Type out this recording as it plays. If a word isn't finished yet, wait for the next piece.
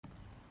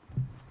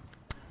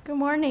Good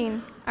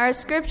morning. Our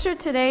scripture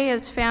today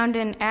is found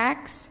in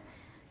Acts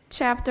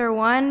chapter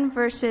 1,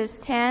 verses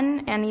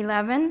 10 and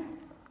 11.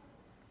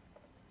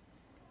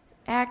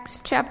 Acts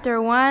chapter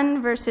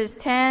 1, verses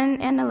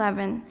 10 and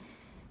 11.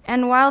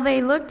 And while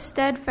they looked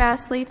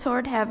steadfastly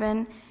toward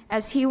heaven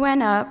as he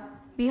went up,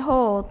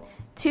 behold,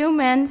 2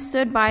 men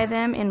stood by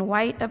them in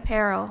white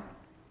apparel,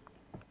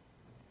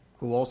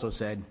 who also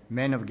said,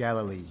 Men of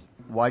Galilee,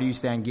 why do you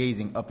stand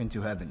gazing up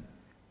into heaven?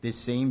 This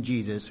same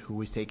Jesus who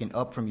was taken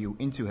up from you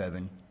into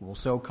heaven will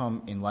so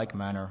come in like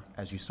manner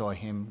as you saw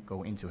him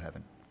go into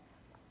heaven.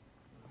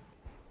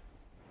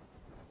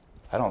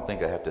 I don't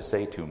think I have to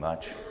say too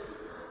much.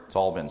 It's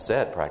all been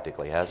said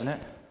practically, hasn't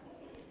it?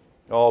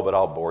 Oh, but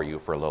I'll bore you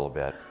for a little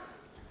bit.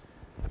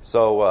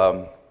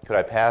 So, could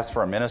I pass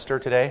for a minister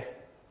today?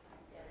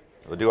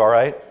 Will do all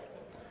right?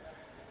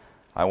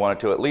 I wanted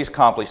to at least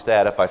accomplish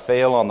that. If I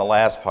fail on the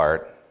last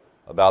part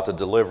about the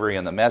delivery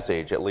and the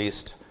message, at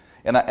least...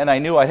 And I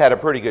knew I had a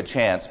pretty good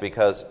chance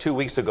because 2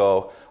 weeks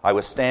ago I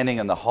was standing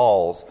in the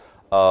halls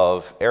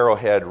of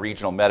Arrowhead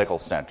Regional Medical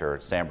Center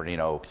at San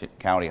Bernardino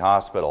County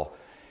Hospital.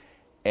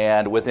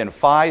 And within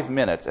 5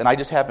 minutes, and I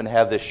just happened to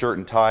have this shirt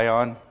and tie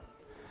on,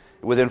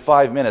 within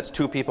 5 minutes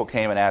 2 people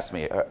came and asked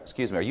me,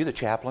 excuse me, are you the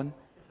chaplain?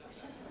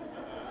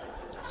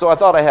 So I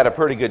thought I had a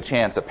pretty good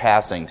chance of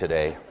passing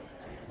today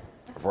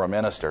for a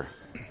minister.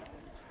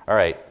 All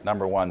right,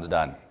 number 1's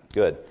done.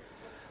 Good.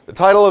 The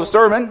title of the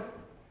sermon,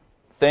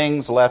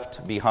 Things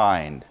Left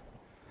Behind.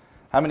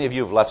 How many of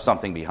you have left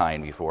something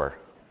behind before?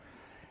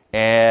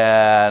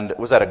 And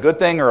was that a good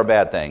thing or a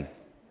bad thing?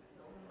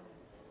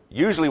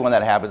 Usually when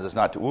that happens, it's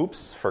not,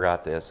 oops,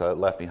 forgot this,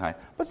 left behind.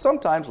 But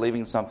sometimes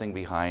leaving something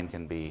behind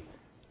can be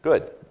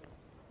good.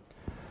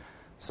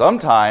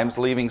 Sometimes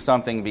leaving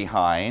something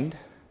behind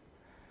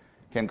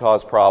can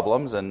cause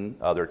problems, and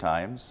other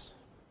times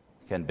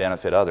can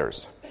benefit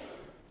others.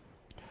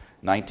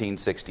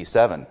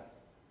 1967.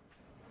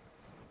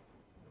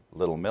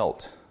 Little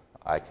Milt,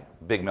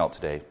 big Milt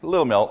today.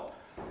 Little Milt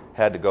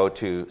had to go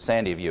to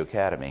Sandy View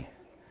Academy.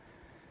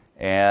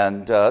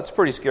 And it's a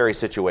pretty scary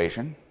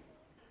situation.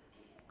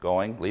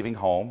 Leaving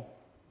home.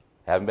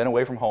 Haven't been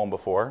away from home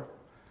before.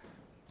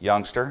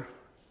 Youngster.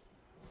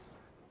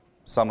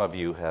 Some of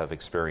you have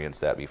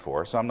experienced that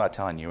before, so I'm not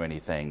telling you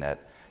anything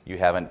that you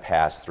haven't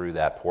passed through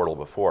that portal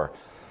before.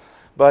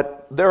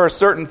 But there are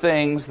certain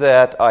things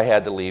that I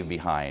had to leave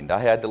behind. I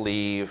had to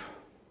leave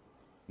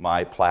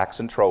my plaques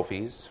and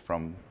trophies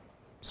from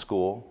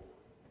school.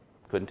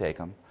 Couldn't take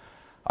them.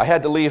 I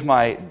had to leave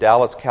my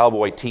Dallas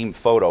Cowboy team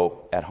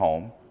photo at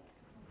home.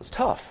 It was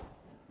tough.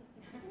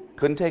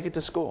 Couldn't take it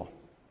to school.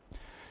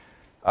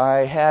 I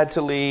had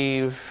to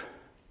leave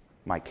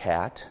my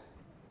cat.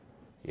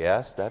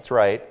 Yes, that's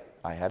right.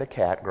 I had a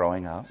cat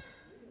growing up.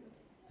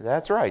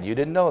 That's right. You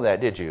didn't know that,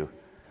 did you?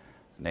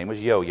 His name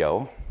was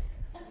Yo-Yo.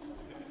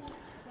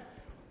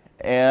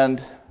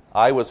 And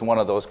I was one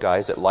of those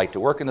guys that liked to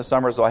work in the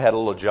summer, so I had a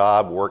little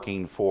job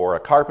working for a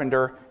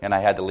carpenter, and I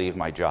had to leave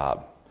my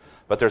job.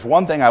 But there's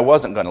one thing I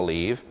wasn't going to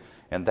leave,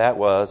 and that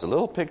was a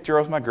little picture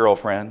of my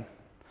girlfriend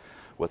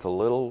with a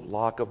little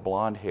lock of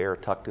blonde hair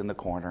tucked in the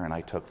corner, and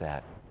I took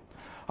that.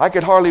 I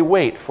could hardly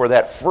wait for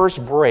that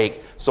first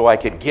break so I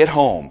could get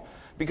home,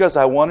 because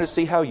I wanted to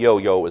see how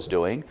Yo-Yo was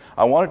doing.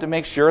 I wanted to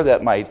make sure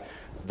that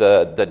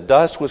the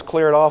dust was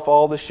cleared off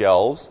all the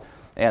shelves,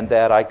 and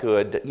that I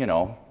could,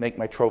 make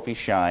my trophy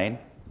shine.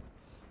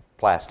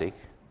 Plastic.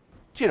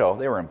 They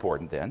were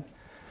important then.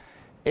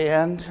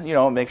 And,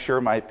 make sure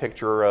my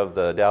picture of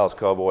the Dallas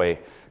Cowboy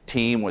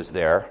team was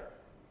there,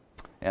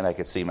 and I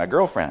could see my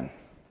girlfriend.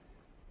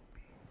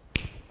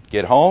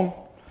 Get home,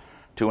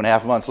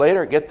 2.5 months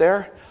later, get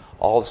there,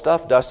 all the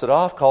stuff dusted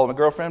off, called my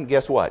girlfriend,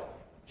 guess what?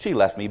 She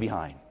left me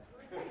behind.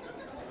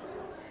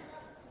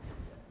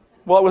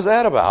 What was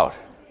that about?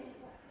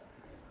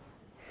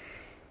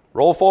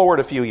 Roll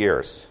forward a few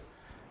years.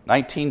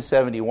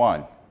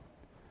 1971.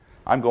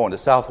 I'm going to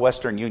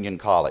Southwestern Union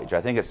College.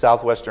 I think it's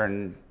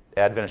Southwestern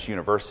Adventist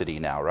University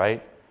now,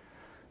 right?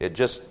 It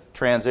just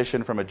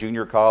transitioned from a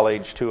junior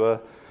college to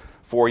a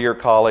 4-year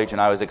college,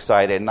 and I was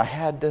excited. And I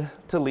had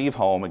to leave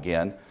home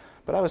again.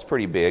 But I was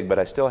pretty big, but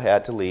I still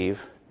had to leave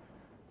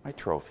my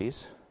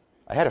trophies.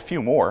 I had a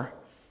few more.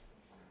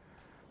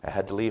 I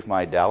had to leave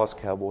my Dallas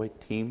Cowboy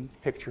team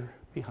picture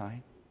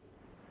behind.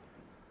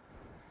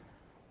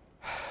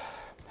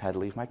 Had to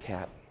leave my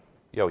cat,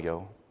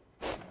 Yo-Yo.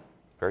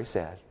 Very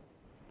sad.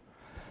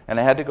 And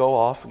I had to go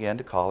off again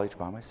to college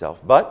by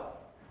myself.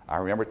 But I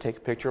remember to take a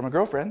picture of my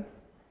girlfriend.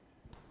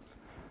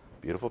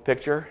 Beautiful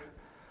picture.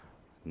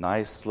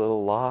 Nice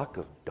little lock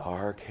of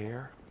dark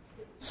hair.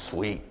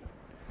 Sweet.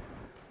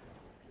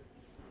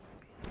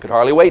 Could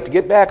hardly wait to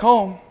get back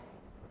home.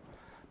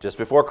 Just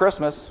before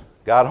Christmas,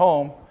 got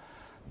home.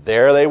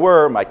 There they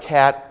were. My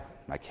cat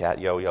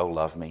Yo-Yo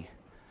loved me.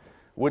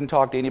 Wouldn't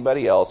talk to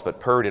anybody else, but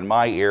purred in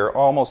my ear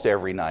almost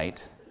every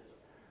night.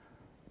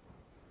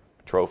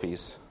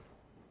 Trophies.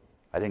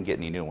 I didn't get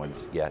any new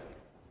ones yet.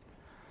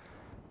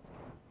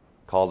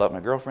 Called up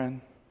my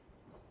girlfriend.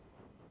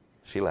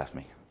 She left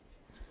me.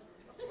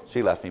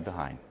 She left me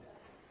behind.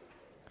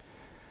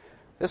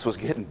 This was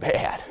getting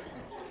bad.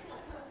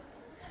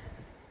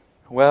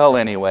 Well,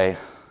 anyway,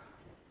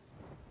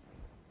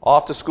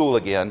 off to school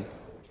again.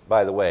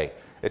 By the way,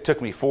 it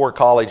took me 4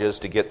 colleges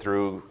to get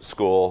through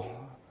school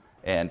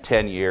and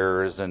 10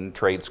 years and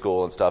trade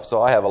school and stuff,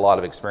 so I have a lot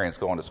of experience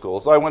going to school.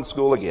 So I went to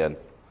school again.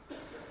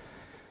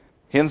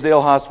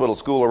 Hinsdale Hospital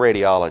School of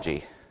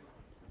Radiology.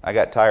 I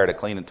got tired of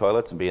cleaning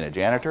toilets and being a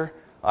janitor.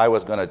 I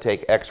was going to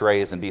take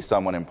x-rays and be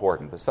someone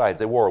important. Besides,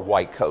 they wore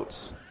white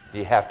coats.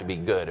 You have to be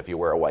good if you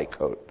wear a white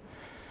coat.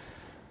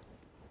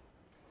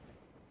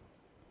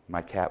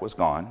 My cat was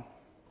gone.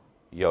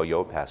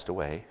 Yo-Yo passed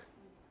away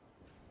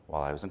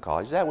while I was in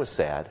college. That was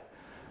sad.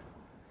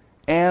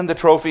 And the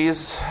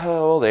trophies,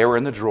 they were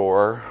in the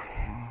drawer.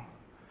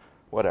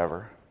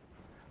 Whatever.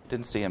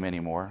 Didn't see them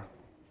anymore.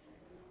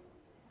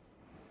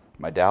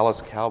 My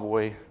Dallas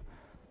Cowboy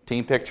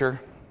team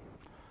picture.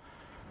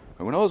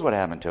 Who knows what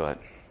happened to it?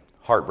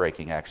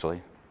 Heartbreaking,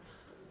 actually.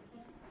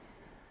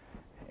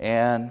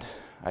 And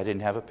I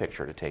didn't have a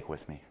picture to take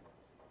with me.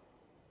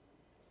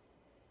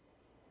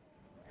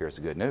 Here's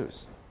the good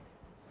news.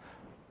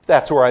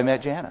 That's where I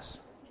met Janice.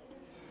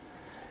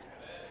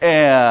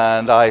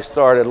 And I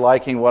started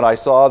liking what I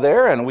saw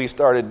there, and we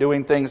started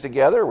doing things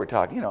together. We're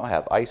talking,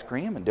 have ice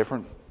cream and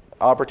different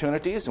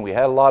opportunities, and we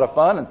had a lot of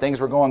fun, and things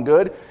were going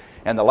good.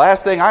 And the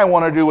last thing I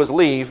wanted to do was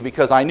leave,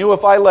 because I knew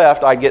if I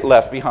left, I'd get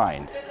left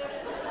behind.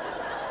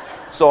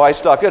 So I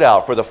stuck it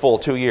out for the full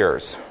 2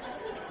 years.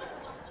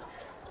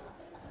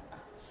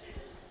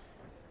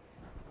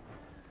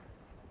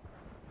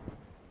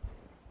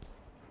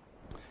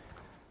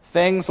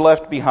 Things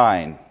left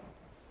behind.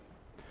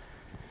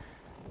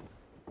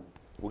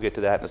 We'll get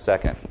to that in a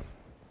second.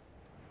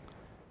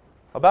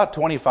 About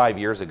 25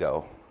 years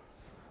ago,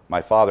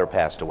 my father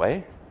passed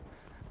away.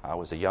 I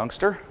was a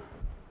youngster,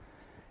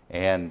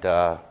 and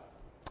I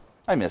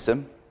miss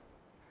him.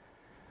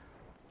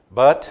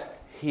 But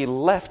he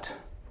left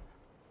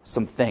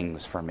some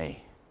things for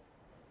me.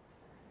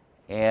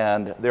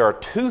 And there are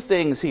 2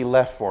 things he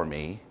left for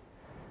me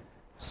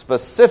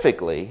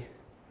specifically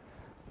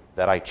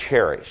that I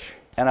cherish.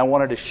 And I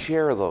wanted to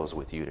share those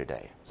with you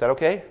today. Is that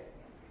okay?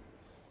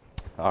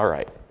 All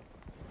right.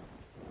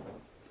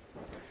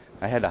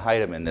 I had to hide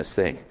them in this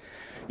thing.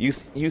 You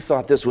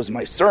thought this was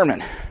my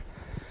sermon.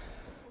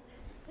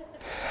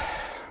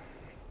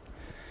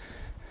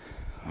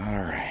 All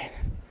right.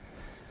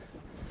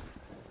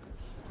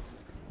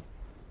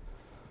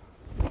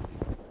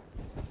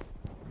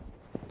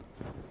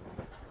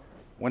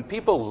 When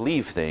people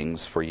leave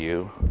things for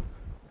you,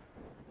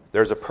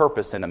 there's a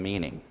purpose and a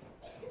meaning.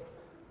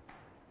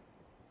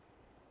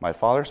 My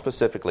father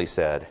specifically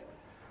said,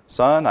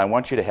 "Son, I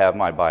want you to have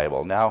my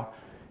Bible." Now,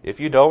 if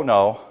you don't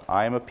know,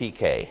 I am a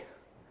PK.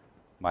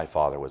 My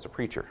father was a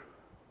preacher.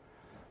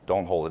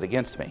 Don't hold it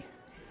against me.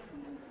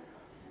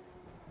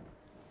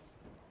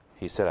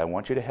 He said, "I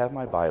want you to have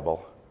my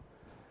Bible,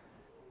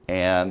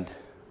 and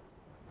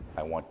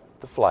I want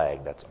the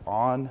flag that's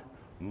on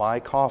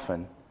my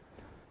coffin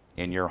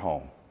in your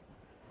home."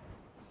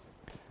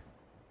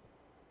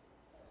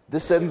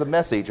 This sends a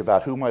message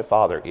about who my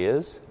father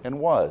is and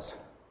was.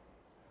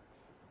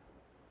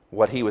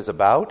 What he was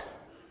about.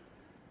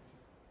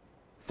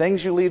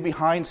 Things you leave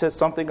behind says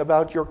something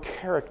about your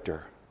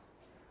character,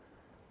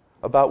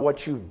 about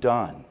what you've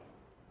done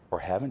or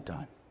haven't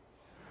done,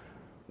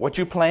 what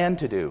you plan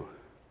to do,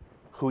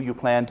 who you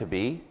plan to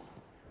be,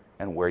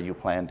 and where you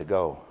plan to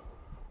go.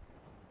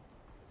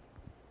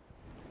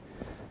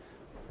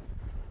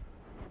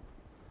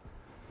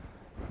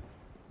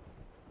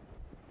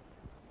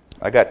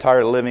 I got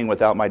tired of living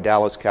without my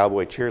Dallas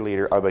Cowboy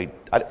cheerleader.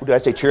 Did I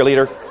say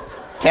cheerleader?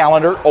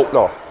 Calendar? Oh,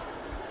 no.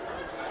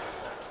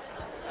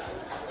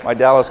 My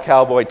Dallas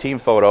Cowboy team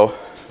photo.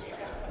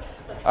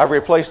 I've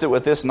replaced it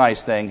with this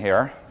nice thing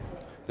here.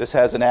 This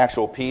has an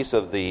actual piece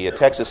of the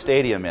Texas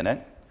Stadium in it.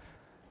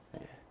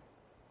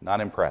 Not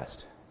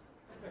impressed.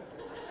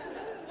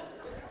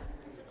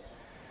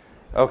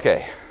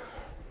 Okay.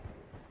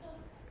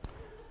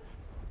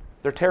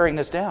 They're tearing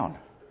this down.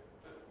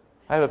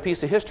 I have a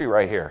piece of history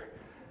right here.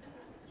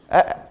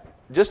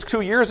 Just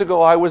 2 years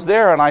ago, I was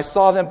there and I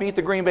saw them beat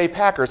the Green Bay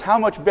Packers. How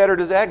much better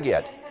does that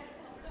get?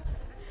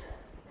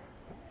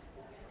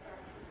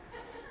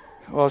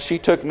 Well, she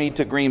took me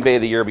to Green Bay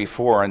the year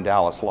before and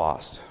Dallas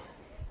lost.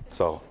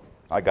 So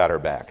I got her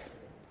back.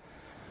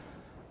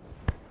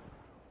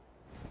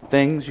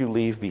 Things you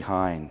leave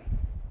behind.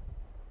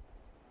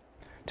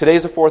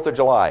 Today's the 4th of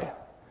July.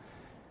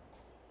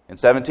 In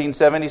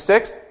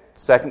 1776,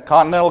 Second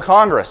Continental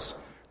Congress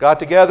got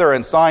together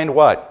and signed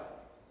what?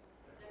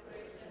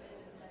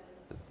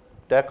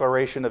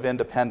 Declaration of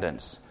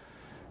Independence.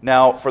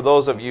 Now, for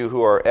those of you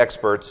who are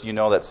experts, you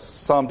know that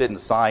some didn't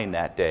sign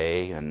that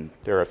day, and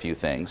there are a few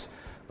things.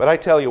 But I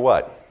tell you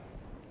what,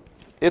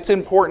 it's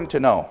important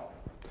to know.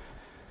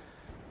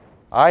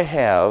 I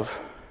have,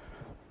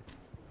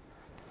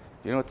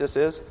 you know what this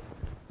is?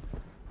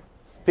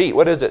 Pete,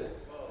 what is it?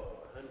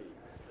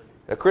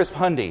 A crisp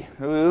Hyundai.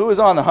 Who is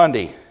on the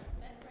Hyundai?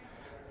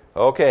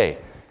 Okay.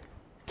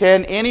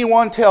 Can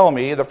anyone tell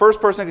me, the first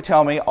person who can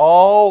tell me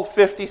all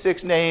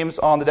 56 names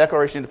on the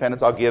Declaration of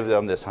Independence, I'll give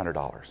them this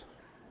 $100.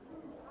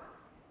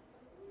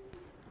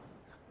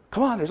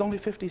 Come on, there's only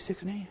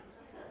 56 names.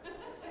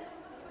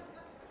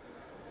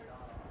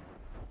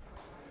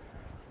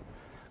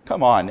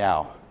 Come on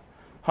now.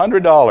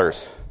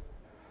 $100.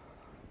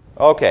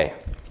 Okay.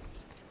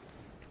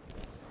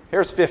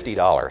 Here's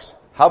 $50.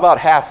 How about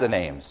half the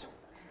names?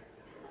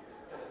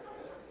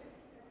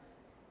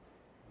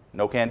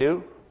 No can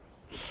do?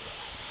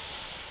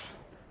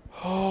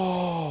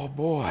 Oh,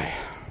 boy.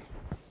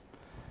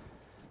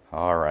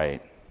 All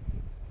right.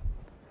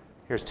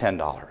 Here's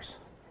 $10.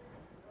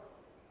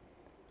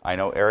 I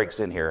know Eric's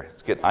in here.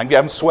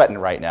 I'm sweating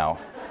right now.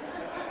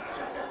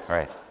 All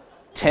right.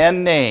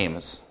 10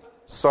 names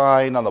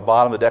signed on the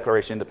bottom of the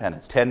Declaration of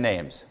Independence. 10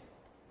 names.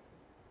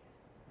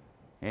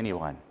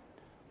 Anyone?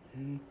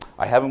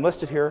 I have them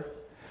listed here.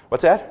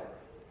 What's that?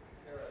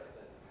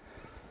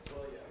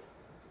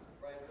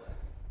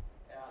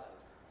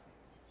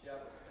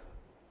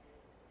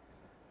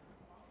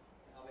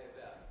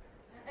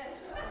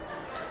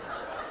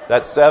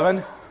 That's 7.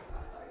 Well,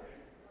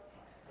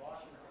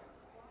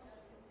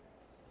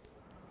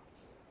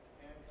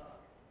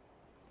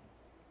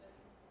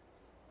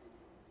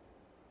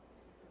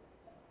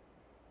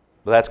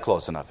 that's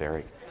close enough,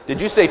 Eric. Did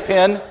you say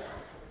Penn?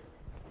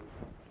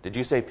 Did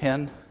you say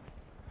Penn?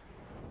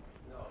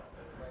 No.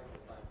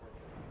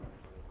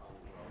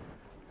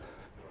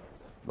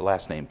 The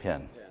last name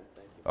Penn.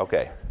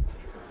 Okay.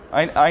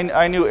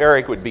 I knew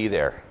Eric would be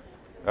there.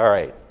 All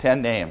right.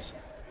 10 names.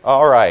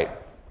 All right.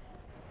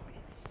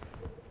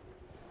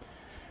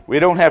 We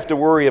don't have to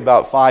worry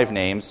about 5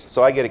 names,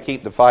 so I get to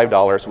keep the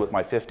 $5 with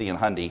my 50 and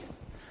hundy.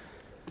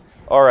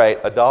 All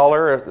right,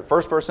 $1. The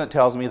first person that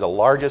tells me the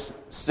largest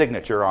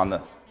signature on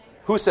the...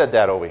 Who said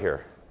that over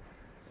here?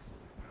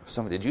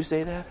 Somebody, did you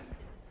say that?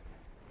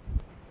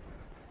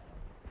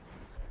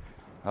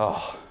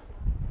 Oh.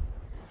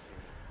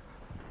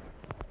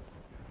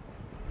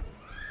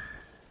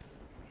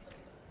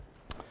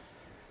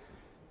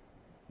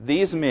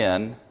 These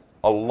men,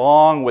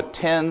 along with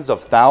tens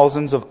of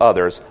thousands of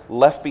others,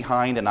 left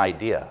behind an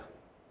idea.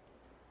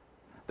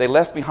 They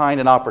left behind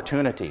an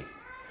opportunity.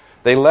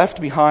 They left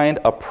behind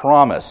a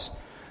promise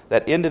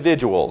that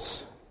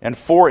individuals, and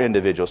for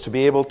individuals, to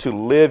be able to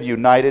live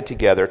united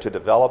together to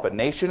develop a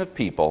nation of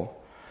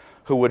people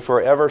who would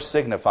forever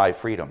signify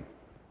freedom.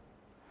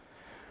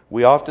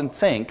 We often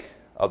think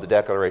of the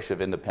Declaration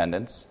of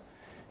Independence,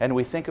 and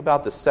we think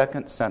about the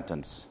second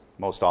sentence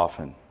most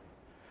often.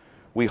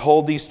 We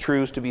hold these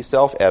truths to be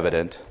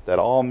self-evident, that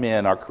all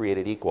men are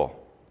created equal,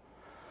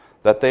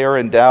 that they are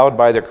endowed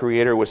by their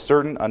Creator with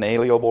certain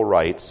unalienable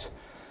rights,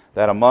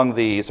 that among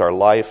these are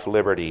life,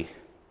 liberty,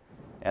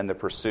 and the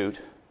pursuit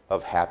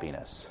of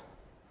happiness.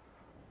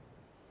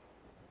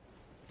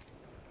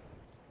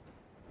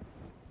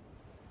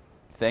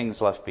 Things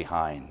left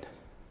behind.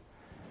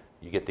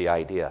 You get the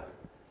idea.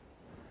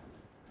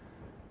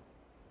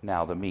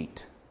 Now the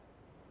meat.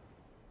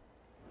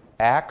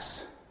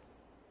 Acts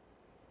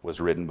was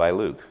written by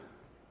Luke,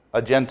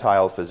 a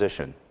Gentile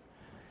physician.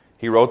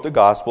 He wrote the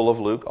Gospel of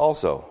Luke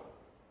also.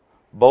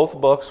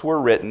 Both books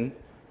were written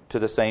to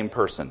the same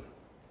person.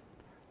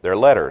 They're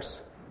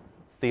letters.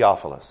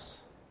 Theophilus.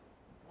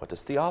 What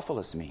does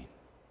Theophilus mean?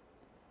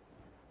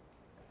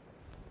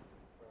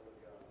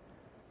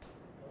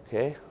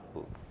 Okay.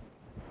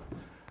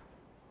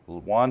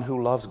 One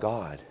who loves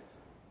God.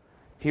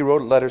 He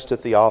wrote letters to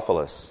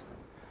Theophilus.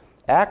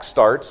 Acts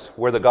starts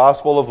where the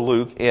Gospel of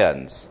Luke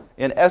ends.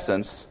 In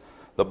essence,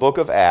 the book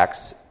of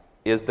Acts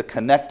is the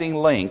connecting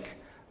link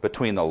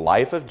between the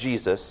life of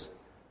Jesus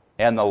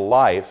and the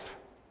life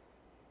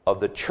of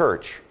the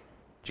church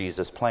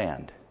Jesus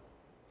planned.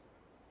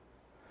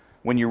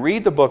 When you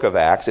read the book of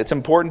Acts, it's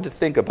important to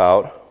think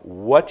about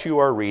what you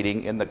are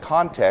reading in the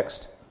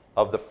context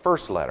of the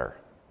first letter,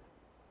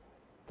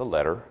 the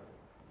letter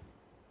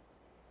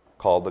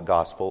called the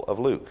Gospel of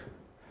Luke.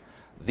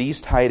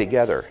 These tie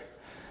together.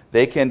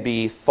 They can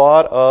be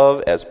thought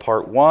of as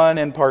part 1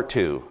 and part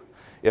 2.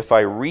 If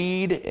I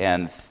read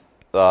a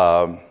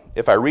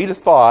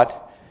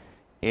thought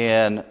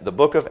in the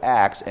book of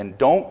Acts and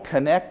don't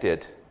connect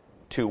it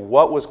to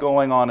what was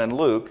going on in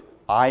Luke,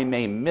 I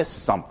may miss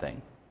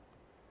something.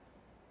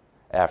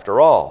 After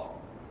all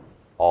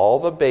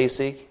the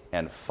basic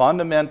and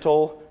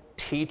fundamental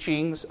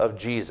teachings of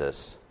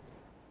Jesus,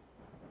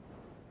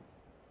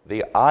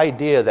 the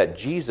idea that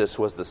Jesus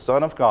was the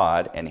Son of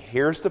God, and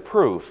here's the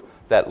proof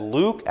that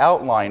Luke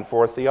outlined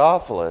for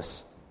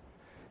Theophilus,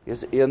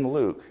 is in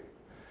Luke.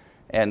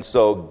 And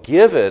so,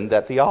 given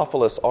that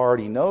Theophilus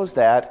already knows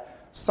that,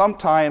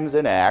 sometimes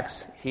in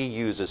Acts he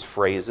uses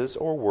phrases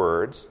or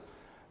words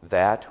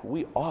that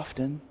we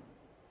often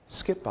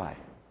skip by.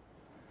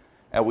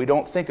 And we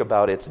don't think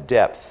about its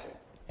depth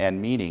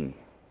and meaning.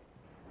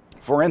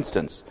 For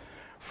instance,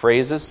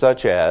 phrases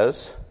such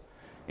as,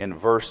 in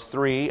verse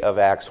 3 of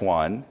Acts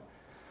 1,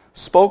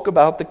 spoke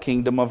about the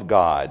kingdom of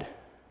God.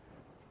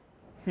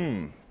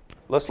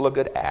 Let's look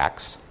at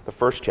Acts, the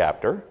first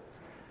chapter,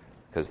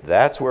 because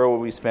that's where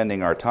we'll be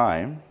spending our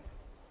time.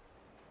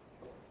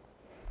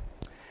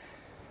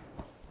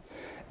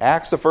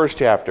 Acts, the first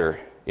chapter.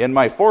 In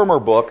my former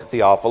book,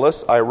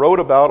 Theophilus, I wrote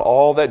about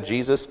all that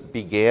Jesus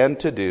began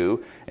to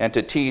do and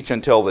to teach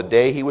until the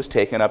day he was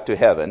taken up to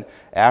heaven,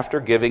 after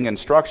giving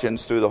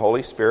instructions through the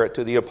Holy Spirit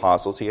to the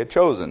apostles he had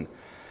chosen.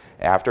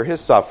 After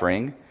his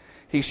suffering,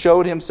 he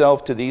showed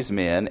himself to these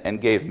men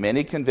and gave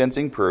many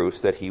convincing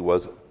proofs that he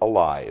was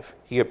alive.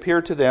 He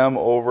appeared to them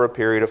over a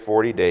period of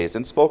 40 days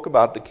and spoke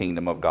about the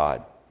kingdom of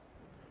God.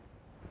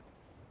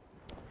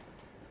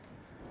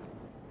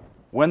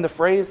 When the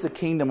phrase the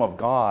kingdom of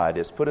God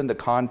is put in the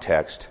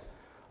context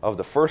of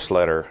the first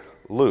letter,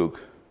 Luke,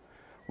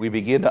 we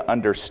begin to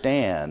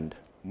understand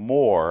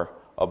more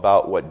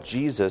about what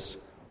Jesus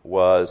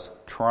was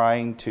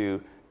trying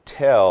to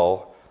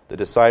tell the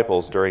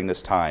disciples during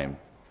this time.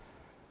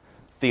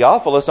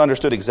 Theophilus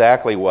understood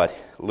exactly what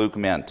Luke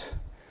meant.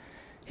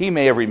 He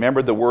may have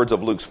remembered the words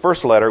of Luke's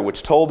first letter,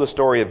 which told the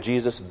story of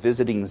Jesus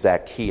visiting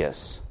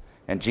Zacchaeus.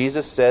 And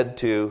Jesus said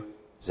to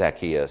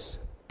Zacchaeus,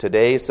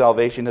 "Today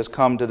salvation has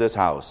come to this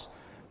house,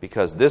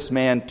 because this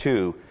man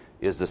too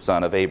is the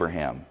son of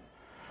Abraham.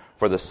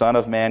 For the Son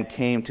of Man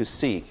came to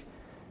seek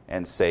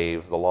and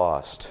save the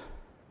lost."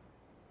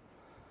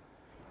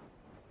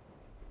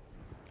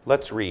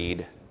 Let's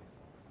read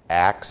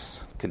Acts,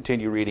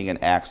 continue reading in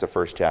Acts, the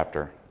first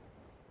chapter,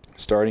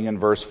 starting in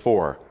verse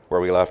 4,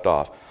 where we left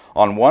off.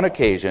 On one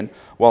occasion,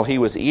 while he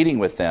was eating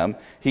with them,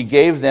 he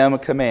gave them a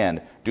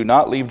command: "Do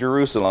not leave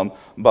Jerusalem,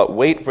 but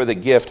wait for the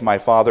gift my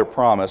Father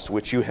promised,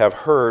 which you have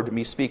heard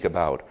me speak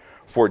about.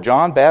 For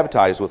John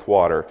baptized with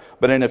water,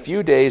 but in a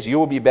few days you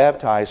will be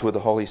baptized with the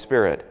Holy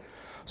Spirit."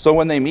 So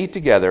when they meet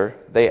together,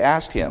 they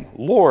asked him,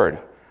 "Lord,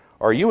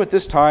 are you at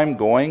this time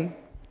going?"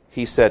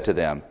 He said to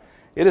them,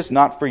 "It is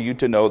not for you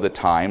to know the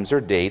times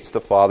or dates the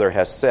Father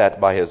has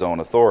set by his own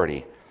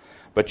authority.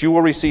 But you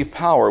will receive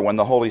power when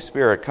the Holy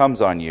Spirit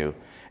comes on you,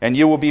 and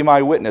you will be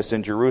my witness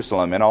in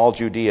Jerusalem and all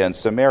Judea and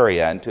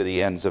Samaria and to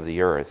the ends of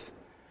the earth."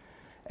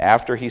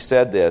 After he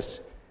said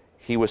this,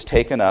 he was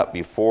taken up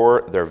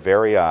before their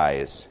very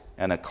eyes,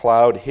 and a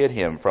cloud hid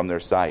him from their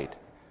sight.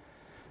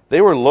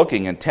 They were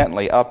looking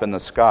intently up in the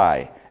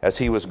sky as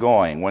he was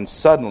going, when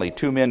suddenly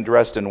 2 men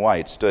dressed in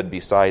white stood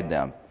beside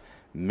them.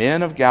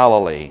 "Men of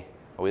Galilee."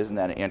 Oh, isn't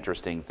that an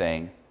interesting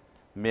thing?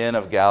 Men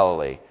of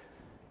Galilee.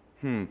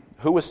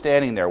 Who was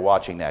standing there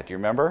watching that? Do you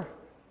remember?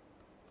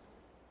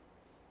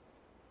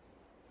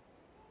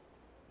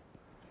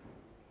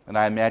 And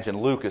I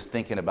imagine Luke is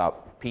thinking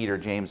about Peter,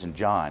 James, and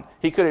John.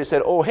 He could have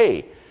said, "Oh,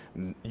 hey,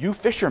 you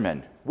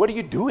fishermen, what are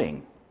you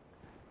doing?"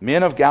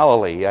 Men of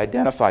Galilee. He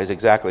identifies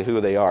exactly who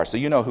they are. So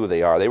you know who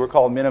they are. They were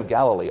called men of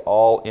Galilee,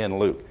 all in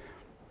Luke.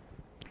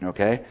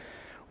 Okay?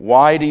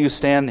 Why do you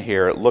stand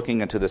here looking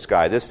into the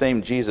sky? This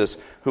same Jesus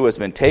who has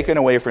been taken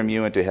away from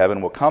you into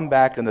heaven will come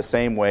back in the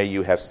same way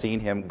you have seen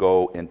him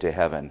go into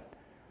heaven.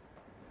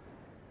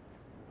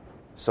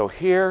 So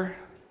here,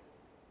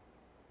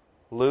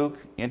 Luke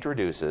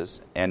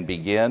introduces and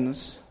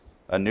begins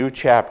a new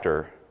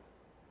chapter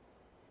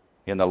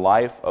in the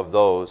life of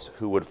those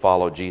who would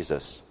follow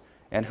Jesus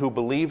and who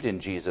believed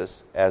in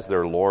Jesus as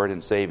their Lord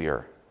and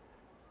Savior.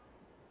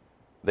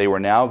 They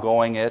were now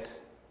going it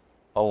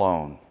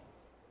alone.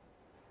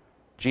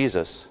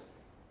 Jesus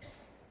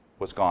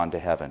was gone to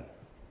heaven.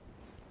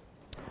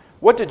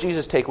 What did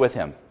Jesus take with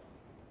him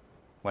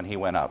when he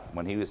went up,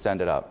 when he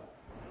ascended up?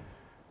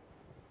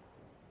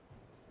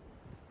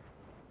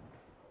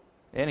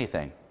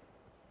 Anything.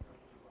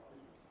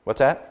 What's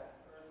that?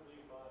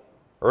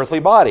 Earthly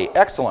body.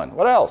 Excellent.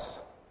 What else?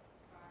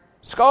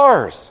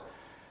 Scars.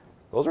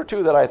 Those are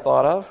 2 that I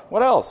thought of.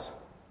 What else?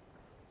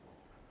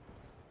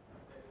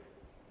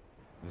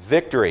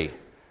 Victory.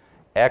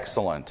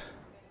 Excellent.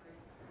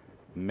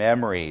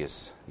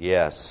 Memories.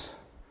 Yes.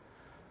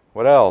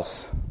 What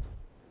else?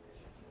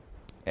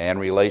 And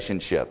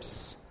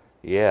relationships.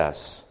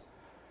 Yes.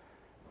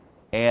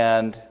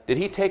 And did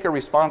he take a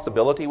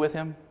responsibility with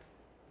him?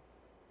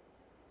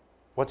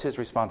 What's his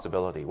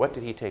responsibility? What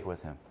did he take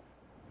with him?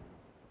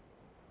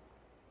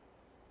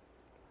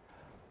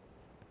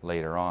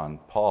 Later on,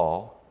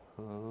 Paul,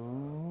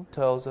 who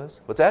tells us,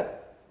 what's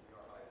that?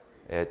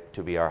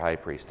 To be our high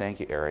priest.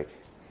 Thank you, Eric.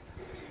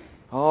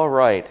 All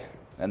right.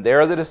 And there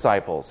are the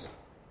disciples.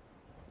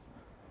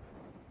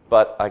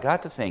 But I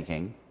got to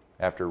thinking,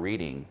 after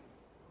reading,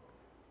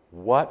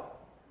 what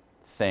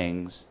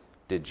things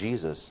did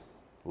Jesus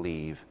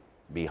leave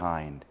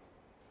behind?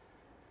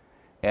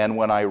 And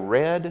when I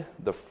read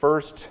the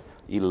first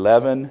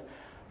 11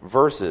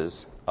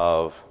 verses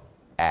of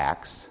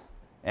Acts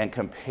and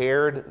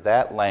compared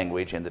that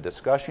language in the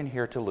discussion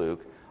here to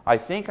Luke, I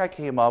think I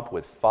came up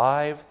with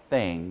 5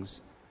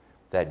 things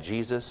that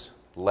Jesus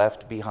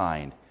left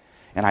behind.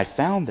 And I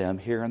found them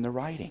here in the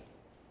writing.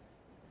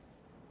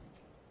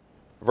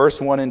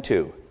 Verse 1 and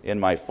 2. In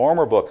my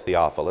former book,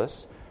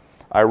 Theophilus,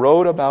 I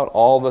wrote about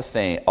all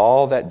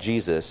that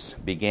Jesus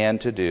began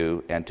to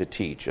do and to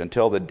teach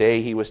until the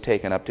day he was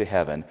taken up to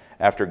heaven,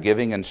 after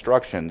giving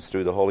instructions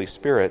through the Holy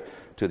Spirit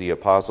to the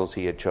apostles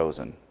he had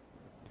chosen.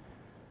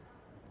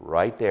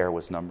 Right there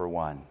was number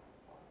 1.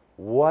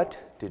 What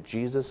did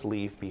Jesus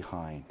leave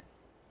behind?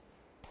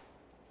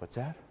 What's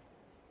that?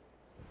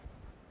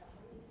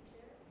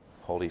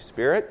 Holy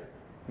Spirit,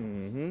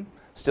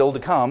 still to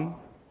come,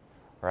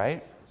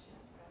 right?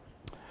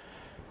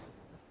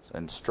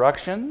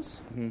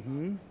 Instructions.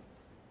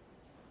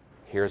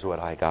 Here's what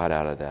I got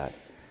out of that.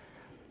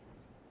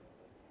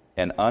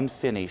 An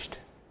unfinished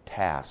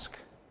task.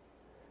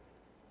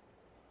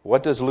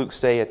 What does Luke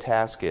say a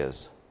task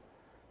is?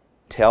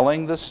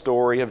 Telling the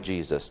story of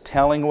Jesus,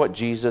 telling what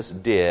Jesus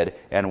did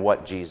and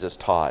what Jesus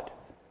taught.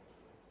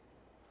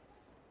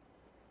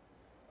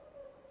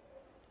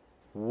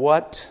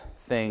 What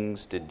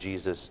things did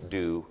Jesus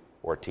do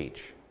or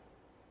teach?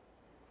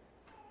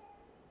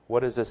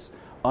 What is this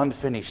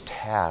unfinished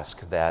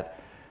task that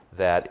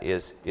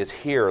is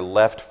here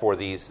left for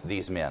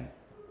these men?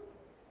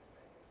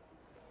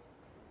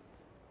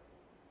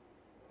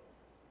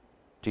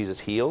 Jesus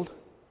healed.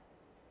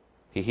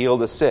 He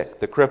healed the sick,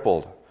 the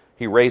crippled.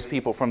 He raised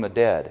people from the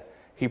dead.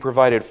 He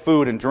provided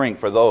food and drink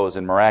for those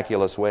in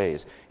miraculous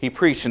ways. He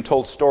preached and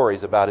told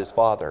stories about his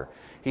Father.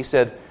 He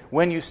said,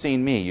 when you've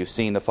seen me, you've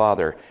seen the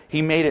Father.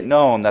 He made it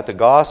known that the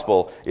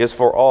gospel is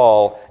for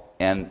all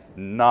and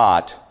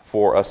not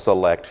for a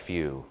select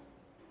few.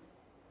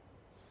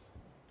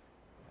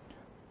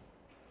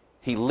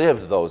 He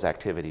lived those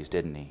activities,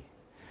 didn't he?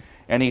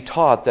 And he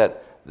taught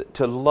that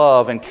to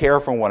love and care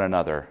for one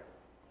another.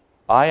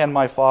 I and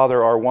my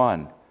Father are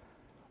one.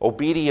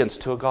 Obedience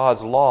to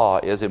God's law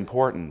is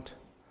important.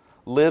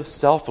 Live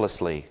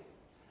selflessly.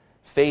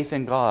 Faith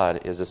in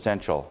God is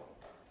essential.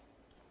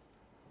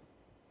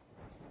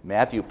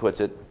 Matthew puts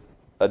it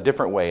a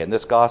different way. And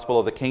this gospel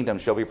of the kingdom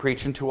shall be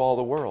preached into all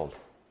the world.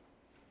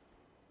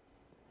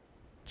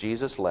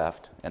 Jesus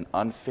left an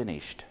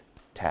unfinished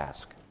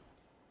task.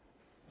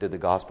 Did the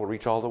gospel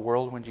reach all the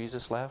world when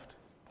Jesus left?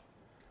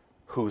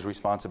 Whose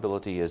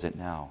responsibility is it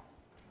now?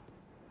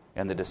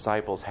 And the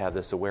disciples have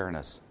this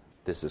awareness.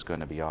 This is going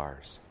to be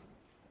ours.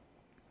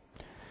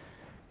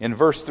 In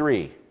verse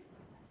 3,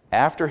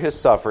 after his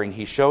suffering,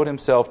 he showed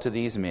himself to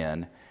these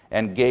men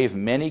and gave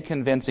many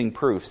convincing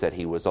proofs that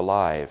he was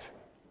alive.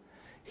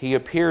 He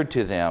appeared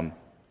to them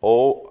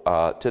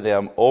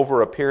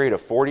over a period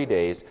of 40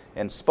 days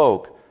and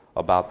spoke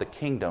about the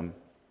kingdom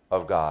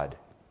of God.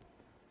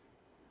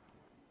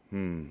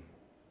 An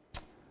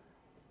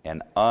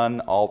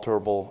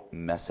unalterable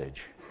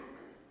message.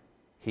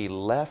 He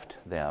left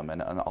them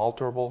an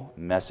unalterable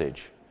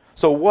message.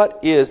 So what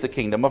is the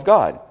kingdom of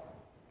God?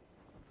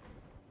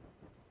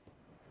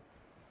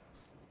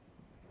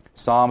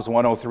 Psalms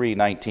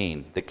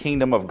 103:19. The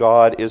kingdom of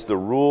God is the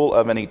rule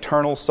of an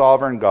eternal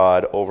sovereign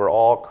God over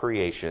all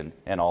creation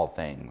and all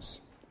things.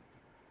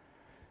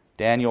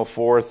 Daniel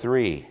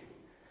 4:3.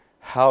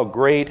 How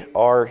great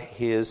are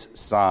his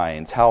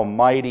signs, how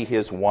mighty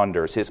his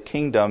wonders. His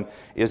kingdom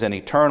is an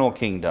eternal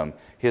kingdom.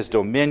 His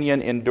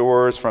dominion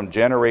endures from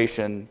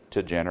generation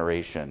to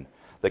generation.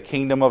 The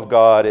kingdom of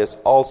God is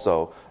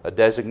also a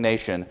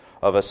designation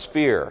of a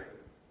sphere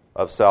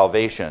of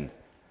salvation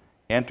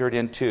entered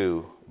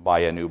into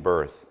by a new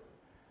birth.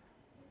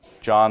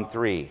 John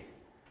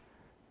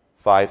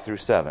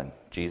 3:5-7.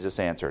 Jesus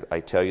answered, I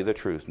tell you the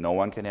truth, no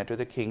one can enter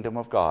the kingdom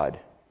of God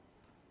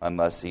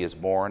unless he is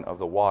born of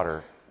the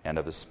water and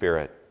of the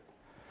Spirit.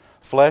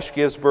 Flesh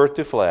gives birth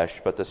to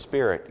flesh, but the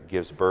Spirit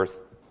gives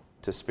birth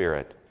to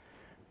spirit.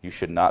 You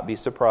should not be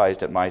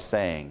surprised at my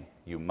saying,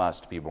 you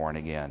must be born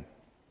again.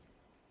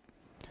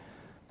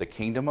 The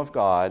kingdom of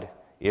God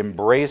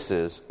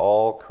embraces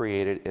all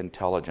created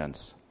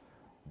intelligence,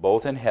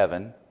 both in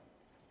heaven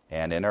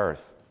and in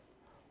earth.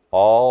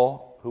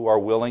 All who are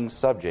willing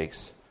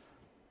subjects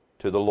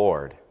to the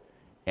Lord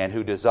and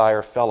who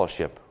desire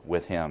fellowship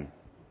with him.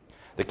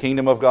 The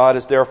kingdom of God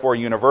is therefore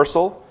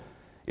universal.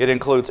 It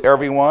includes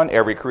everyone,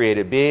 every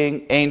created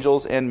being,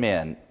 angels and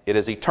men. It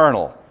is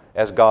eternal,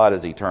 as God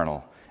is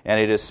eternal. And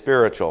it is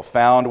spiritual,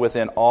 found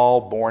within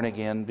all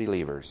born-again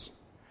believers.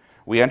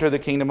 We enter the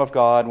kingdom of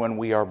God when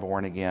we are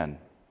born again.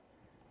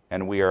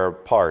 And we are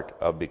part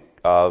of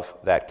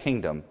that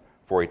kingdom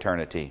for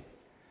eternity.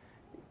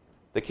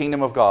 The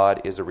kingdom of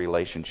God is a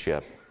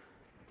relationship.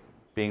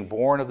 Being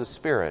born of the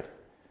Spirit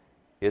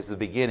is the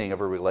beginning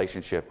of a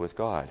relationship with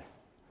God.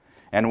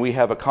 And we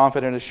have a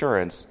confident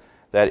assurance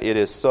that it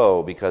is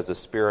so because the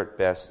Spirit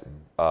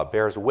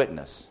bears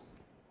witness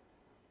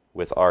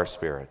with our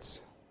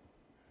spirits.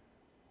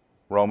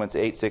 Romans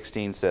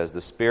 8:16 says, the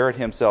Spirit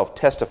himself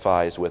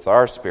testifies with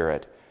our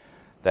spirit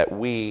that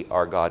we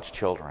are God's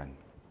children.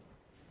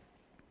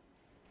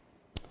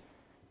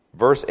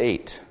 Verse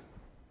 8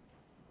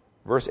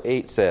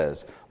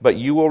 says, but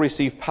you will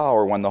receive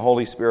power when the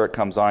Holy Spirit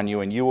comes on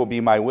you, and you will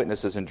be my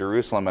witnesses in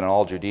Jerusalem and in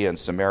all Judea and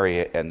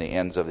Samaria and the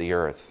ends of the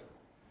earth.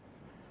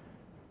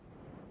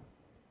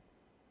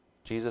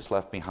 Jesus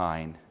left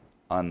behind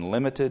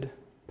unlimited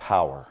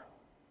power.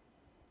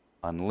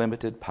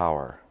 Unlimited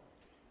power.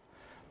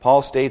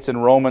 Paul states in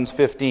Romans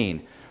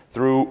 15,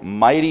 through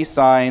mighty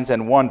signs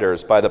and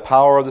wonders by the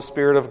power of the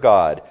Spirit of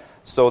God,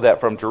 so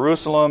that from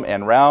Jerusalem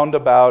and round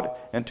about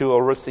into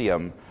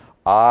Elysium,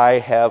 I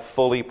have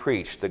fully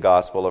preached the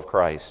gospel of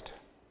Christ.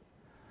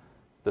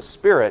 The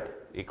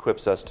Spirit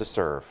equips us to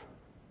serve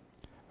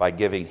by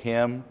giving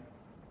Him,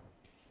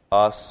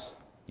 us,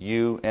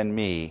 you and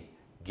me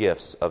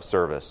gifts of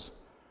service.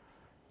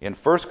 In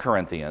 1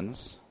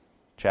 Corinthians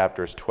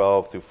chapters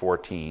 12 through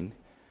 14,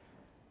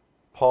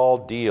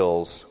 Paul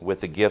deals with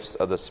the gifts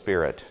of the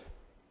Spirit.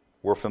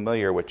 We're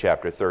familiar with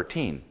chapter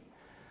 13.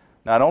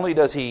 Not only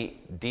does he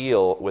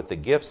deal with the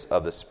gifts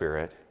of the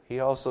Spirit, he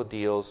also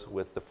deals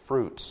with the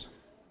fruits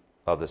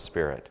of the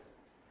Spirit.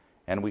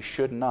 And we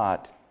should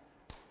not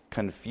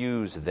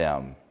confuse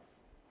them.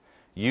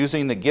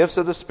 Using the gifts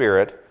of the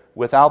Spirit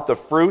without the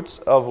fruits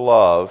of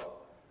love,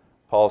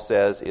 Paul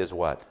says, is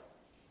what?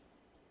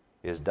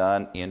 Is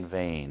done in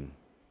vain.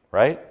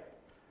 Right?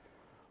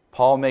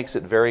 Paul makes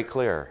it very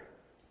clear.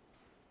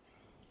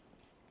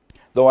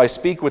 Though I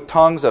speak with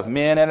tongues of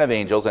men and of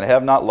angels and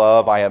have not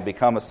love, I have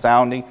become a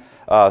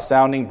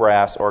sounding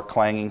brass or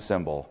clanging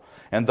cymbal.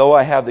 And though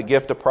I have the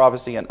gift of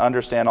prophecy and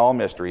understand all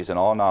mysteries and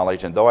all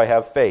knowledge, and though I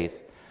have faith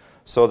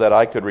so that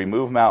I could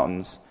remove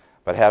mountains,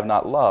 but have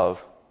not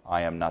love,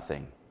 I am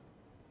nothing.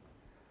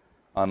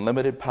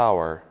 Unlimited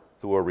power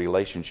through a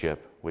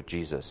relationship with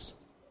Jesus.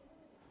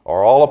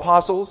 Are all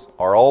apostles?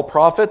 Are all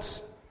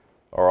prophets?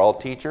 Are all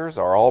teachers?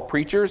 Are all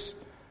preachers?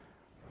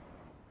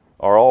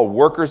 Are all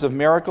workers of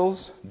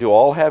miracles? Do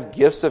all have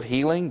gifts of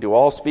healing? Do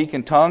all speak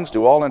in tongues?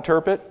 Do all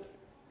interpret?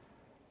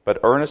 But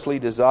earnestly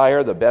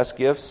desire the best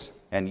gifts,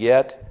 and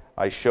yet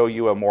I show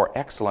you a more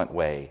excellent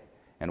way.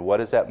 And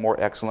what is that more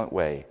excellent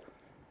way?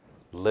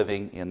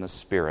 Living in the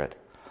Spirit.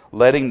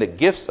 Letting the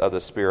gifts of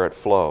the Spirit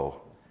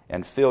flow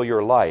and fill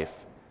your life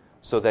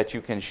so that you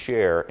can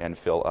share and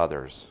fill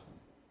others.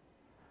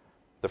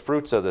 The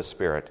fruits of the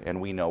Spirit, and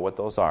we know what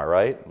those are,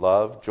 right?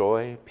 Love,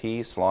 joy,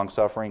 peace,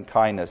 long-suffering,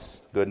 kindness,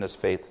 goodness,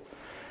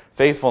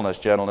 faithfulness,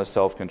 gentleness,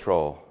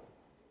 self-control.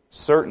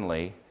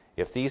 Certainly,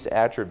 if these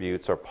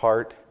attributes are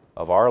part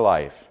of our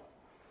life,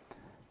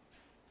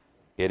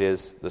 it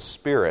is the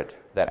Spirit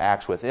that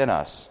acts within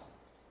us,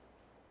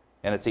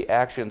 and it's the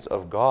actions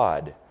of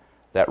God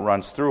that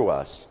runs through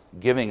us,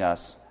 giving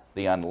us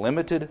the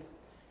unlimited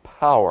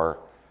power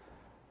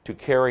to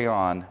carry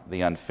on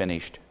the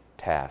unfinished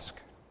task.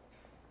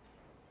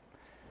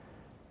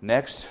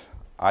 Next,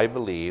 I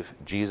believe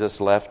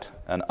Jesus left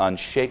an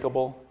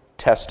unshakable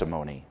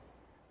testimony.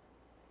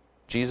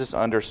 Jesus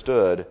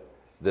understood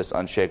this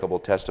unshakable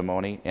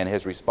testimony and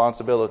his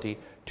responsibility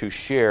to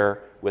share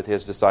with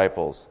his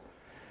disciples.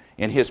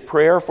 In his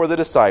prayer for the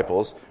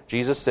disciples,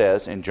 Jesus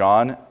says in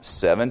John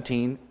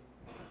 17,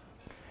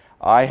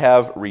 I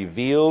have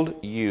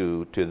revealed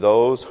you to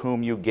those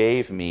whom you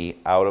gave me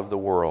out of the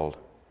world.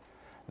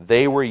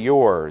 They were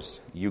yours,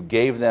 you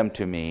gave them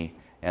to me,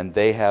 and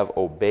they have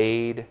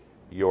obeyed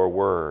your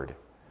word.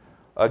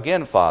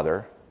 Again,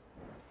 Father,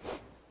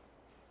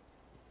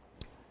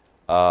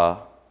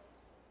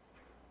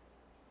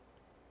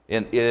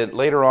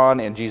 later on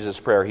in Jesus'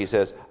 prayer, he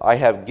says, I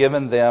have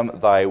given them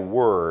thy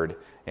word,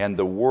 and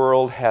the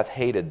world hath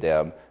hated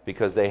them,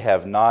 because they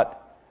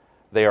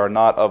are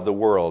not of the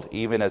world,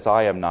 even as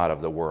I am not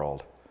of the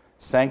world.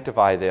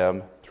 Sanctify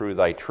them through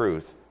thy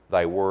truth.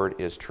 Thy word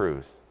is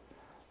truth.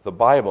 The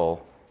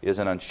Bible is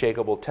an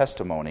unshakable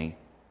testimony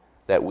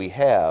that we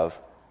have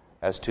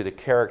as to the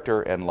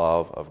character and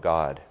love of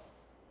God.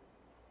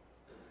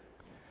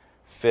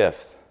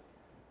 Fifth,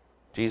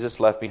 Jesus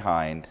left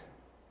behind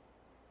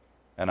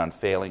an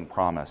unfailing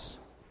promise.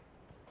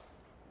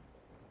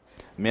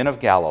 Men of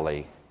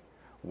Galilee,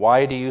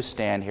 why do you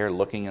stand here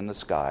looking in the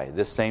sky?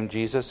 This same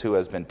Jesus who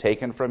has been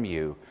taken from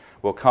you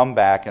will come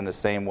back in the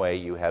same way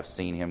you have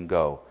seen him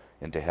go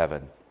into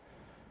heaven.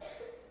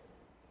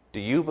 Do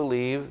you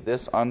believe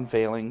this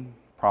unfailing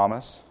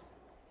promise?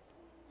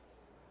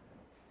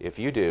 If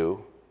you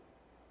do,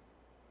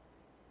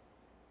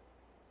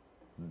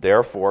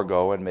 therefore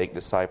go and make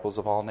disciples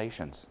of all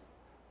nations,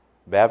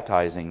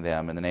 baptizing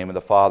them in the name of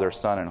the Father,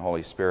 Son, and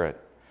Holy Spirit,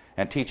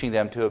 and teaching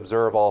them to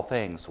observe all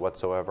things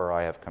whatsoever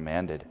I have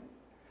commanded.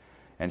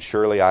 And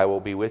surely I will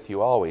be with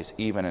you always,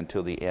 even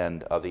until the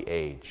end of the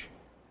age.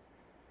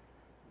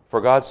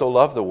 For God so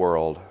loved the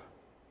world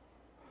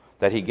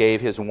that he gave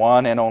his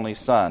one and only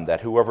Son,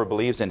 that whoever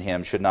believes in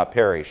him should not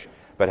perish,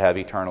 but have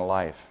eternal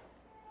life.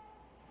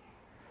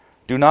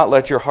 Do not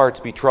let your hearts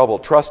be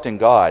troubled. Trust in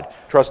God.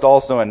 Trust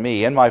also in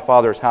me. In my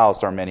Father's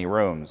house are many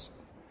rooms.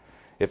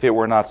 If it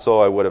were not so,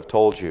 I would have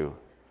told you.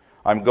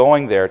 I'm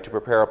going there to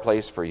prepare a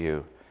place for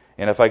you.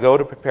 And if I go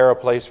to prepare a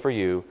place for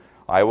you,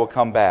 I will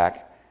come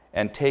back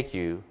and take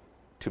you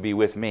to be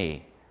with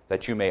me,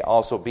 that you may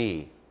also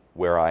be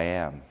where I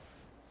am.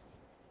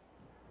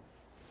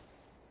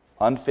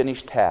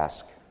 Unfinished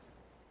task,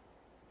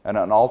 an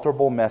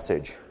unalterable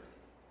message,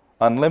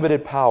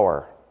 unlimited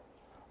power,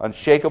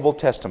 unshakable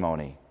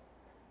testimony,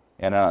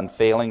 and an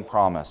unfailing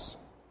promise.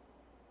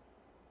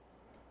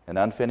 An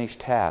unfinished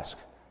task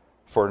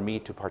for me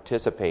to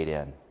participate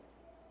in.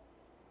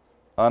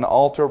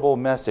 Unalterable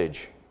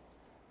message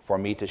for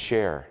me to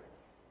share.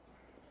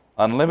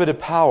 Unlimited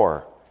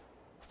power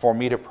for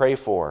me to pray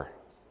for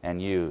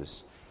and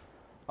use.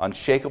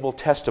 Unshakable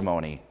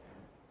testimony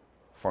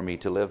for me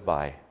to live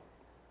by.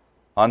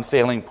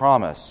 Unfailing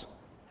promise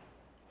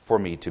for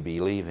me to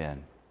believe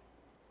in.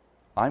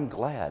 I'm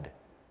glad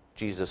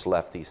Jesus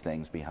left these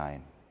things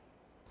behind.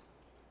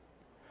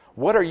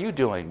 What are you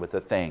doing with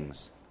the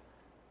things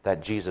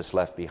that Jesus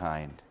left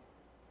behind?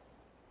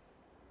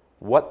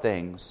 What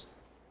things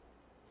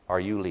are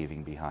you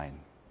leaving behind?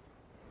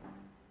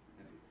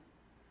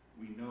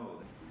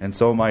 And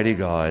so, mighty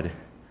God,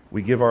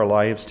 we give our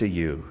lives to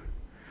you.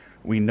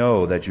 We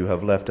know that you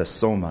have left us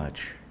so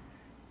much.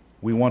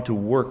 We want to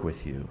work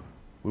with you.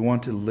 We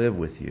want to live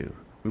with you.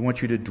 We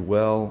want you to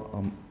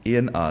dwell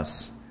in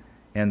us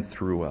and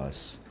through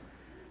us.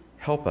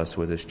 Help us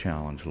with this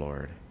challenge,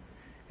 Lord.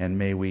 And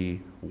may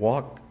we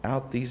walk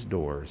out these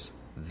doors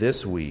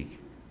this week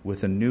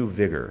with a new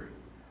vigor,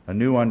 a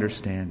new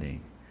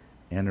understanding,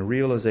 and a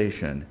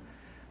realization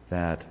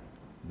that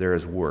there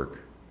is work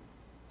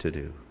to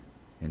do.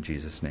 In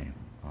Jesus' name.